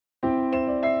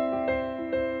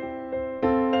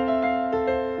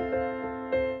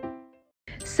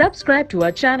Subscribe to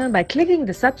our channel by clicking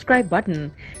the subscribe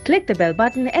button. Click the bell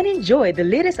button and enjoy the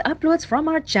latest uploads from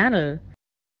our channel.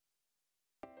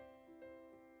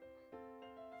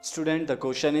 Student, the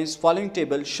question is following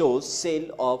table shows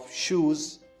sale of shoes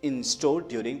in store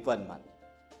during 1 month.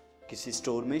 किसी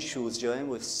store में shoes जो हैं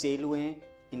वो cell हुए हैं,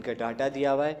 इनका data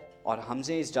दिया हुआ है और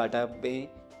हमसे इस डाटा पे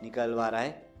निकलवा रहा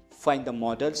है find the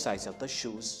model size of the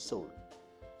shoes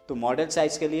sold. तो मॉडल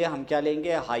साइज के लिए हम क्या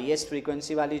लेंगे, हाईएस्ट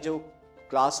फ्रीक्वेंसी वाली जो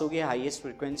क्लास होगी, हाईएस्ट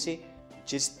फ्रीक्वेंसी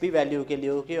जिस भी वैल्यू के लिए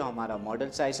होगी वो हमारा मॉडल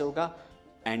साइज होगा।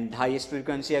 एंड हाईएस्ट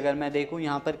फ्रीक्वेंसी अगर मैं देखूँ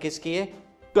यहाँ पर किसकी है,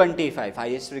 25,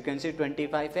 हाईएस्ट फ्रीक्वेंसी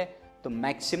 25 है। तो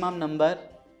maximum number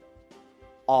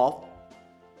of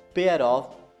pair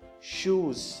of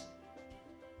shoes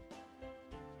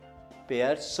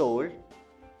pair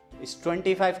sold इस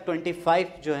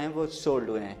 25 जो हैं वो सोल्ड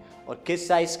हुए हैं और किस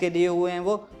साइज के लिए हुए हैं,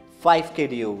 वो 5 के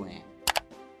लिए हुए हैं।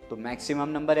 तो मैक्सिमम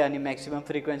नंबर यानी मैक्सिमम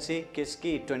फ्रीक्वेंसी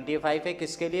किसकी 25 है,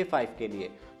 किसके लिए 5 के लिए।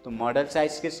 तो मॉडल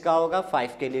साइज किसका होगा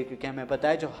 5 के लिए, क्योंकि हमें पता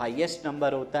है जो हाईएस्ट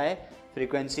नंबर होता है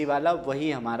फ्रीक्वेंसी वाला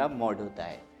वही हमारा मॉड होता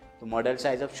है। तो model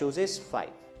size of shoes is 5।